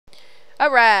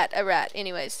Alright, alright.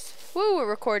 Anyways. Woo, we're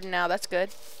recording now. That's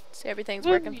good. See, everything's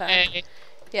working fine.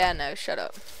 Yeah, no, shut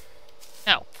up.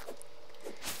 No.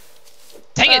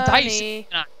 Dang it, Dice.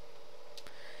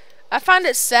 I find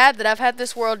it sad that I've had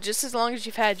this world just as long as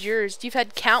you've had yours. You've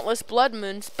had countless blood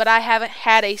moons, but I haven't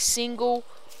had a single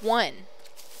one.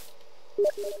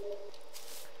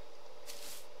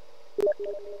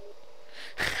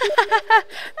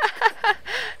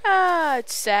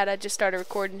 It's sad. I just started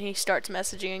recording. He starts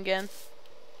messaging again.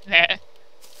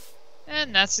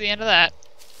 And that's the end of that.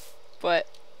 What?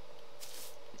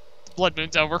 The blood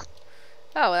moon's over.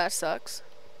 Oh, well, that sucks.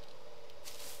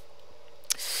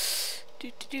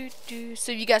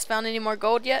 So you guys found any more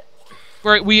gold yet?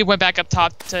 We went back up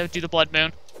top to do the blood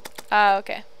moon. Oh,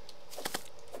 okay.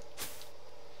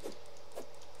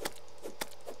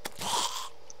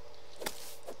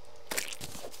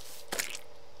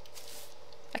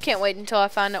 I can't wait until I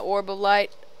find an orb of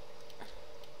light.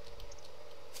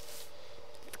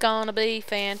 It's gonna be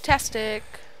fantastic.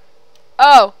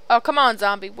 Oh, come on,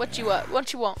 zombie. What you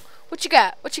what you want? What you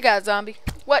got? What you got, zombie?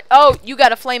 What? Oh, you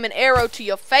got a flaming arrow to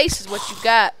your face is what you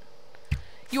got.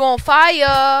 You on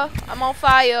fire? I'm on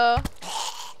fire.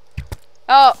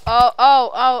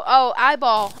 Oh,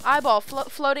 eyeball,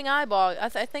 floating eyeball. I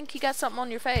think you got something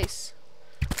on your face.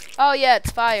 Oh yeah,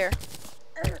 it's fire.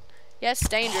 Yeah, it's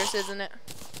dangerous, isn't it?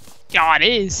 Yeah, it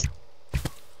is.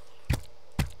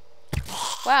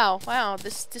 Wow,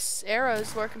 this arrow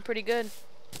is working pretty good.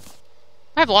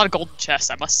 I have a lot of golden chests,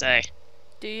 I must say.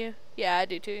 Do you? Yeah, I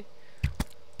do too.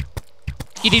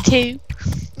 You do too?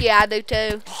 Yeah, I do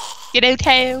too. You do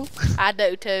too? I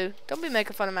do too. Don't be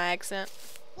making fun of my accent.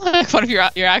 I'll make fun of your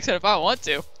accent if I want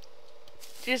to.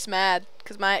 You're just mad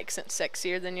because my accent's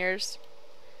sexier than yours.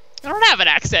 I don't have an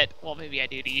accent. Well, maybe I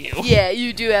do to you. Yeah,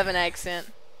 you do have an accent.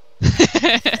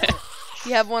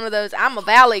 You have one of those I'm a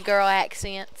valley girl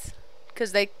accents.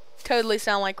 Because they totally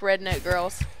sound like redneck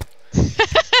girls.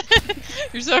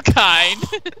 You're so kind.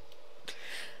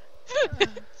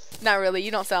 Not really. You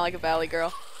don't sound like a valley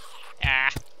girl. Ah.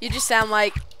 You just sound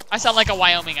like... I sound like a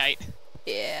Wyomingite.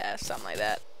 Yeah, something like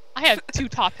that. I have 2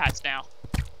 top hats now.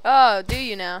 Oh, do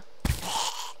you now?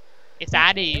 Yes,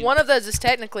 I do. One of those is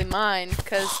technically mine,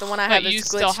 because the one I have is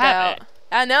glitched out.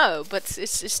 I know, but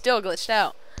it's still glitched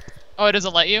out. Oh, it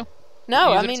doesn't let you?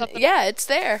 No, I mean, yeah, it's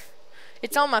there.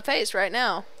 It's on my face right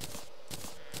now.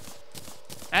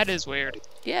 That is weird.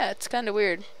 Yeah, it's kind of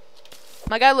weird.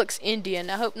 My guy looks Indian.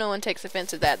 I hope no one takes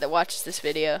offense at that watches this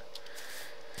video.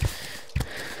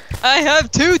 I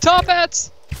have 2 top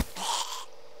hats!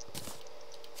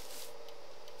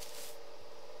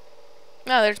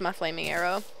 Oh, there's my flaming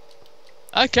arrow.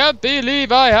 I can't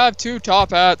believe I have 2 top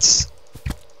hats.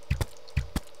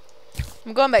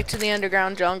 I'm going back to the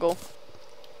underground jungle.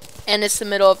 And it's the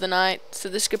middle of the night, so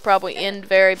this could probably end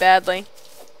very badly.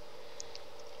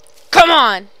 Come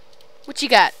on! What you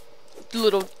got,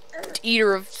 little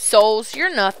eater of souls?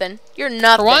 You're nothing. You're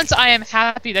nothing. For once, I am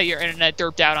happy that your internet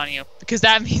derped out on you, because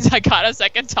that means I got a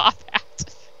 2nd top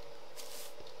hat.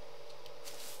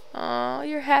 Oh,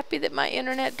 you're happy that my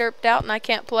internet derped out and I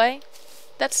can't play?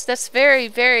 That's very,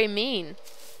 very mean.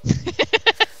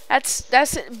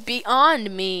 That's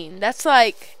beyond mean. That's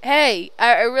like, hey,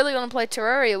 I really want to play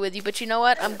Terraria with you, but you know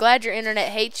what? I'm glad your internet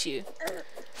hates you.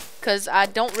 Because I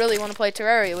don't really want to play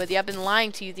Terraria with you. I've been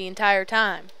lying to you the entire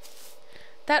time.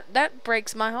 That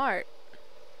breaks my heart.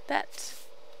 That's...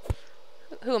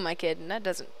 Who am I kidding? That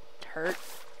doesn't hurt.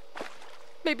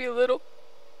 Maybe a little.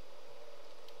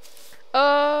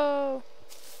 Oh.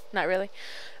 Not really.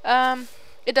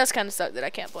 It does kind of suck that I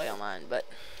can't play online, but...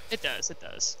 It does, it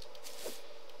does.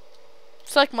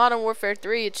 It's like Modern Warfare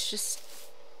 3, it's just,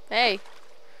 hey,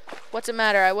 what's the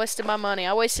matter? I wasted my money.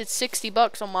 I wasted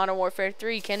 $60 on Modern Warfare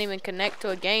 3. Can't even connect to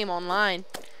a game online.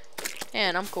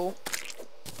 Man, I'm cool.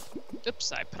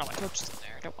 Oops, I put all my torches in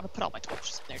there. I don't want to put all my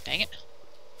torches in there, dang it.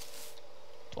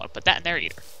 Don't want to put that in there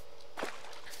either.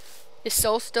 Is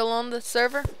Soul still on the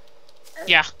server?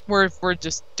 Yeah, we're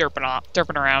just derping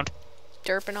around.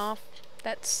 Derping off?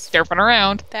 That's... Derping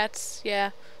around. That's,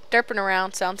 yeah. Derping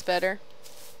around sounds better.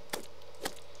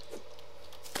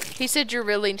 He said you're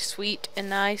really sweet and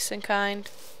nice and kind.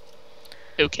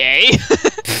 Okay.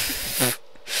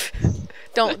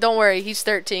 Don't worry, he's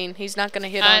 13. He's not gonna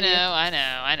hit on you. I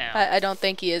know. I don't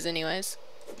think he is anyways.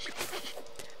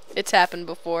 It's happened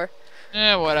before.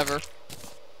 Whatever.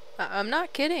 I'm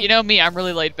not kidding. You know me, I'm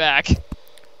really laid back.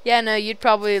 Yeah, no, you'd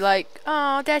probably like,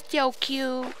 oh, that's so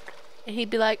cute. And he'd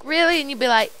be like, really? And you'd be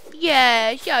like, yeah,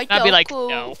 you're I'd be like, cool.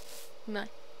 no. I'm like,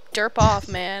 derp off,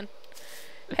 man.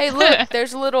 Hey, look,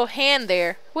 there's a little hand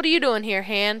there. What are you doing here,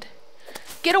 hand?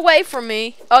 Get away from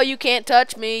me. Oh, you can't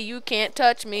touch me. You can't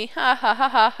touch me. Ha ha ha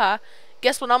ha ha.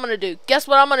 Guess what I'm gonna do? Guess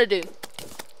what I'm gonna do?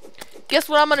 Guess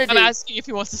what I'm gonna do? I'm asking if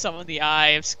he wants to summon the Eye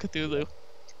of Cthulhu.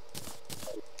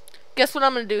 Guess what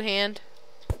I'm gonna do, Hand?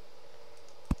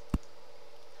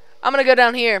 I'm gonna go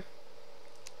down here.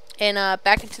 And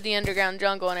back into the underground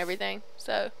jungle and everything.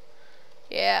 So,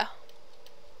 yeah.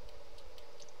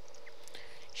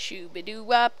 Shooby doo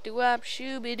wop doo wop,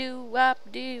 shooby doo wop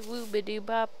doo wooby doo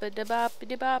bop a da bop a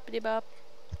da bop a da bop.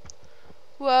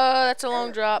 Whoa, that's a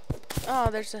long drop.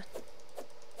 Oh, there's a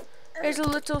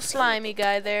little slimy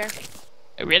guy there.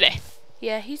 Oh, really?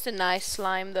 Yeah, he's a nice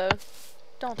slime though.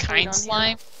 Don't hate Kind on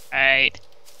slime? him. Right.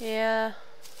 Yeah,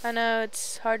 I know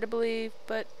it's hard to believe,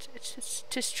 but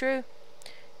tis true.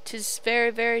 Tis very,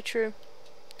 very true.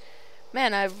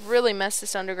 Man, I've really messed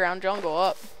this underground jungle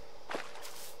up.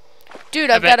 Dude,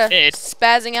 I've got a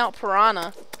spazzing out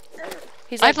piranha.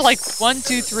 He's like I have like 1,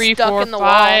 2, 3, stuck 4, in the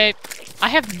 5. I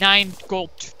have 9 gold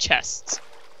chests.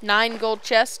 9 gold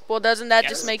chests? Well, doesn't that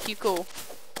just make you cool?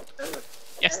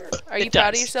 Yes. Are you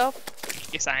proud of yourself?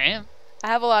 Yes, I am. I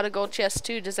have a lot of gold chests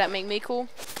too. Does that make me cool?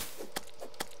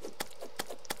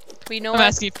 But you know I'm what?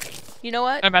 asking. You know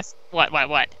what? I'm asking. What?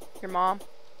 Your mom.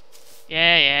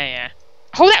 Yeah.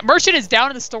 Oh, that merchant is down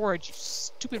in the storage. You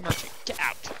stupid merchant. Get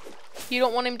out. You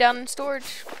don't want him down in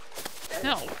storage?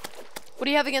 No. What do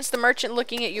you have against the merchant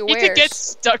looking at your He wares? could get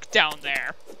stuck down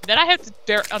there. Then I have to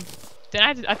then I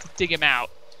have to dig him out.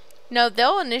 No,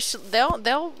 they'll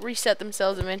reset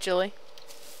themselves eventually.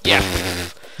 Yeah.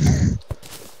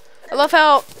 I love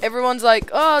how everyone's like,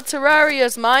 oh,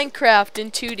 Terraria's Minecraft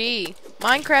in 2D.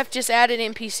 Minecraft just added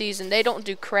NPCs and they don't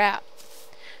do crap.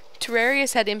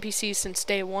 Terraria's had NPCs since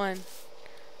day one.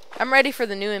 I'm ready for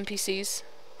the new NPCs.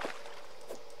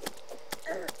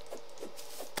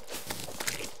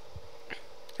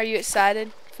 Are you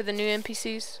excited for the new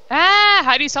NPCs?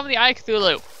 How do you summon the Eye of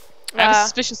Cthulhu? I have a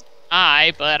suspicious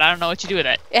eye, but I don't know what you do with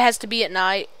it. It has to be at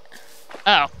night.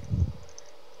 Oh.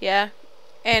 Yeah.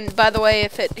 And by the way,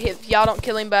 if y'all don't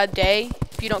kill him by day,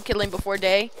 if you don't kill him before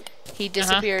day, he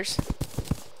disappears.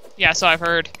 Yeah, so I've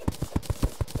heard.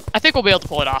 I think we'll be able to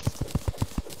pull it off.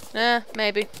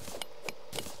 Maybe.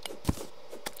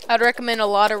 I'd recommend a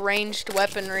lot of ranged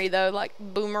weaponry though, like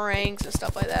boomerangs and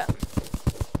stuff like that.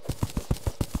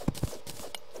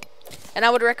 And I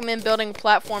would recommend building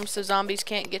platforms so zombies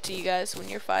can't get to you guys when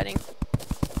you're fighting.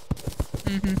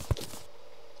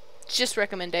 It's just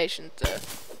recommendations,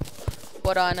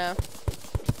 what I know.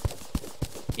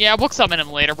 Yeah, we'll summon him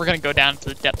later. We're gonna go down to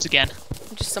the depths again.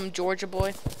 I'm just some Georgia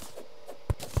boy.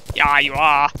 Yeah, you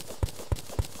are.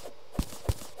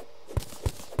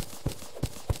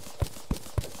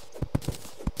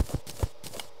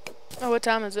 Oh, what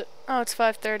time is it? Oh, it's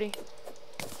 5:30.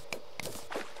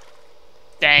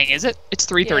 Dang, is it? It's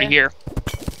 3:30 here.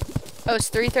 Oh, it's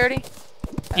 3:30?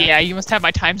 Yeah, you must have my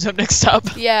time zone mixed up.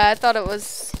 Yeah, I thought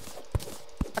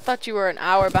you were an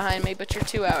hour behind me, but you're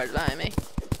 2 hours behind me.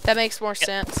 That makes more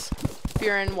sense. If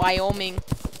you're in Wyoming.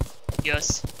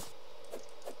 Yes.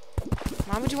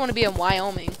 Why would you want to be in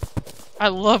Wyoming? I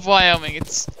love Wyoming.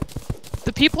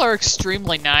 The people are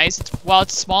extremely nice. While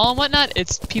it's small and whatnot,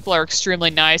 people are extremely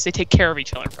nice. They take care of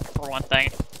each other for one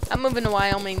thing. I'm moving to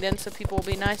Wyoming then, so people will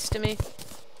be nice to me.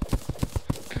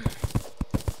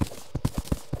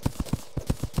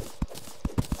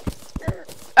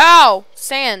 Ow!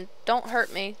 Sand, don't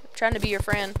hurt me. I'm trying to be your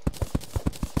friend.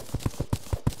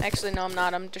 Actually, no, I'm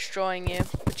not. I'm destroying you.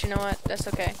 But you know what? That's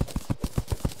okay.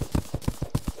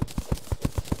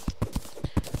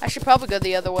 I should probably go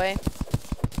the other way.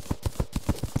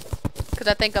 Because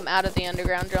I think I'm out of the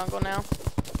underground jungle now.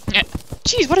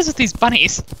 Jeez, what is with these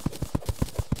bunnies?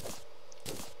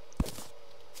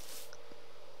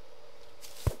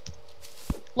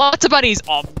 Lots of bunnies.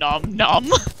 Nom nom.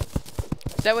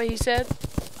 Is that what he said?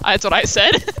 That's what I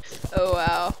said. Oh,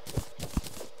 wow.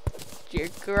 You're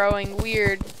growing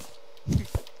weird.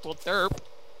 Well, derp.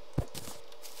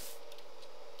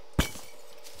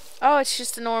 Oh, it's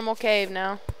just a normal cave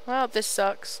now. Well, this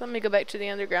sucks. Let me go back to the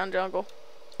underground jungle.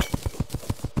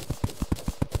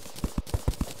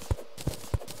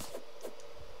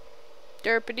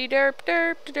 Derpity derp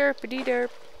derp derpity derp.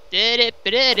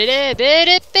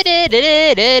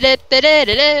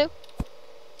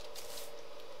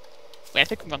 Wait, I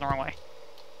think I'm going the wrong way.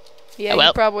 Yeah, Oh, well.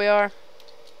 you probably are.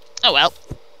 Oh well.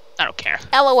 I don't care.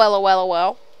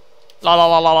 LOL. La la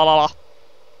la la la la la.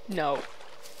 No.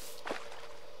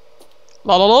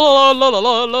 La la la la la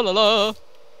la la la la.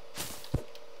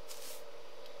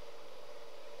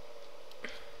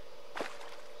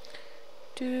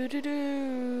 Do do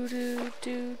do do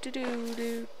do do do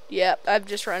do. Yep, I've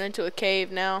just run into a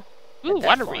cave now. Ooh, at that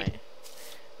water point. reed.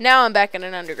 Now I'm back in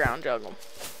an underground jungle.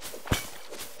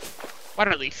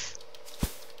 Waterleaf.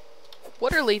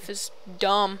 Waterleaf is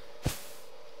dumb.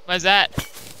 What's that?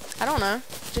 I don't know.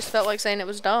 Just felt like saying it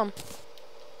was dumb.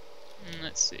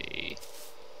 Let's see.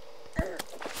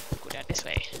 Go down this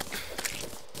way.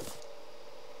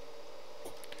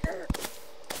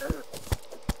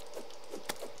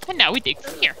 And now we dig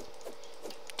from here.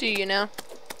 Do you know?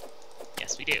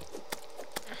 Yes, we do.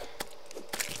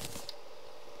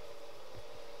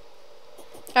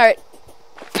 Alright.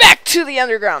 Back to the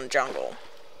underground jungle.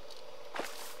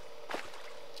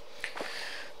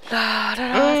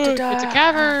 It's a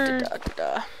cavern.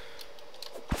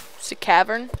 It's a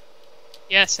cavern?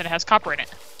 Yes, and it has copper in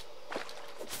it.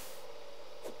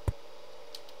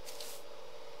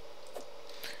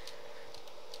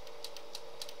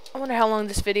 I wonder how long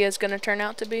this video is going to turn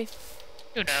out to be.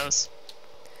 Who knows?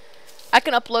 I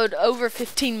can upload over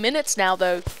 15 minutes now,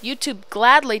 though. YouTube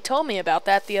gladly told me about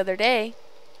that the other day.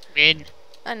 Win.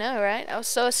 I know, right? I was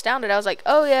so astounded. I was like,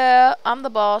 oh yeah, I'm the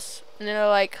boss. And they're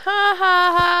like, ha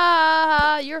ha ha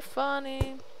ha, you're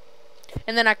funny.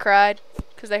 And then I cried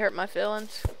because they hurt my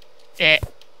feelings. It's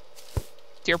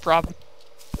your problem.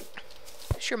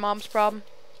 It's your mom's problem.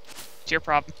 It's your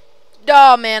problem.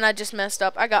 Oh man, I just messed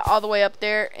up. I got all the way up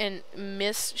there and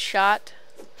misshot.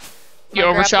 You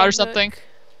overshot or something?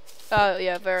 Oh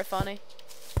yeah, very funny.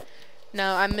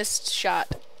 No, I missed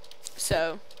shot.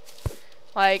 So,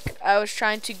 like, I was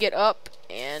trying to get up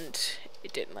and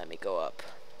it didn't let me go up.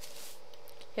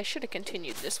 I should have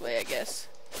continued this way, I guess.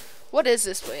 What is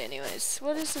this way, anyways?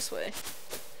 What is this way?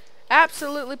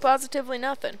 Absolutely, positively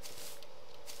nothing.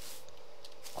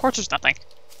 Of course there's nothing.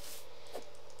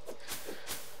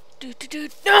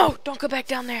 No! Don't go back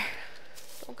down there.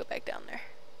 Don't go back down there.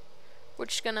 We're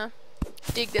just gonna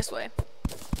dig this way.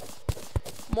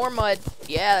 More mud.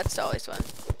 Yeah, that's always fun.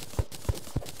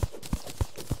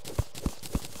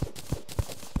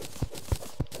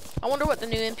 I wonder what the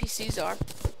new NPCs are.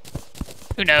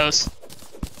 Who knows?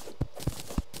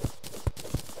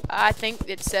 I think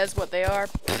it says what they are.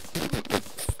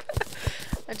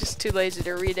 I'm just too lazy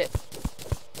to read it.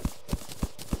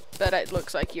 But it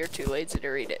looks like you're too lazy to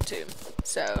read it too.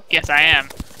 So. Yes, I am.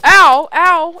 Ow!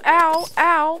 Ow! Ow!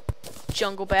 Ow!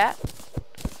 Jungle bat.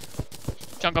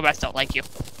 Jungle bats don't like you.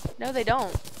 No, they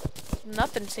don't.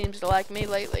 Nothing seems to like me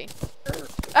lately.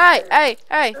 Hey! Hey!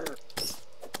 Hey!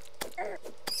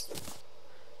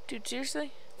 Dude,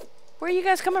 seriously? Where are you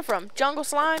guys coming from? Jungle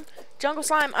slime? Jungle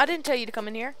slime, I didn't tell you to come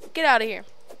in here. Get out of here.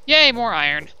 Yay, more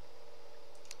iron.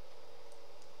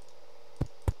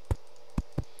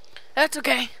 That's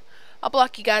okay. I'll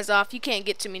block you guys off. You can't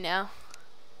get to me now.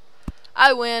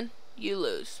 I win. You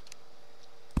lose.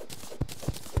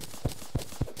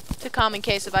 It's a common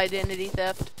case of identity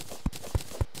theft.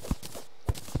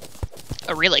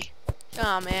 Oh, really?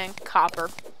 Oh man, copper.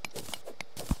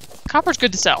 Copper's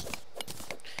good to sell.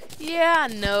 Yeah,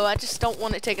 I know. I just don't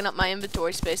want it taking up my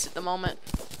inventory space at the moment.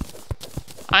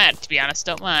 I, to be honest,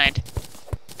 don't mind.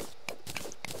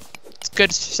 It's good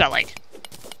for selling.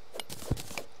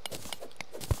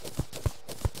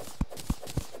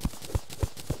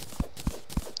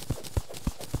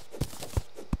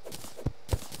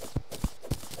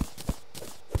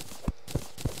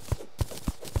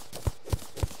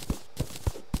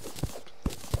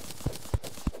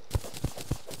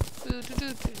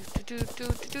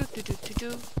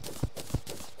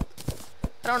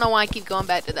 I don't know why I keep going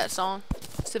back to that song.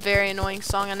 It's a very annoying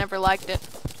song. I never liked it.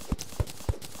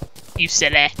 You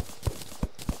silly.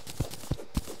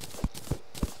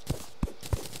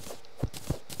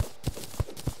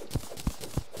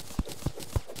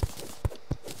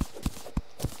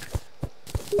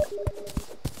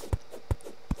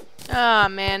 Ah,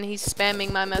 man, he's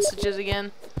spamming my messages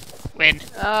again. Win.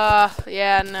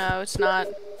 Yeah, no, it's not.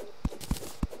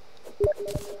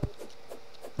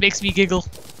 Makes me giggle.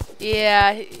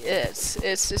 Yeah,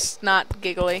 it's just not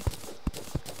giggly.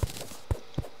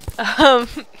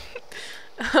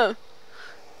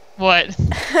 What?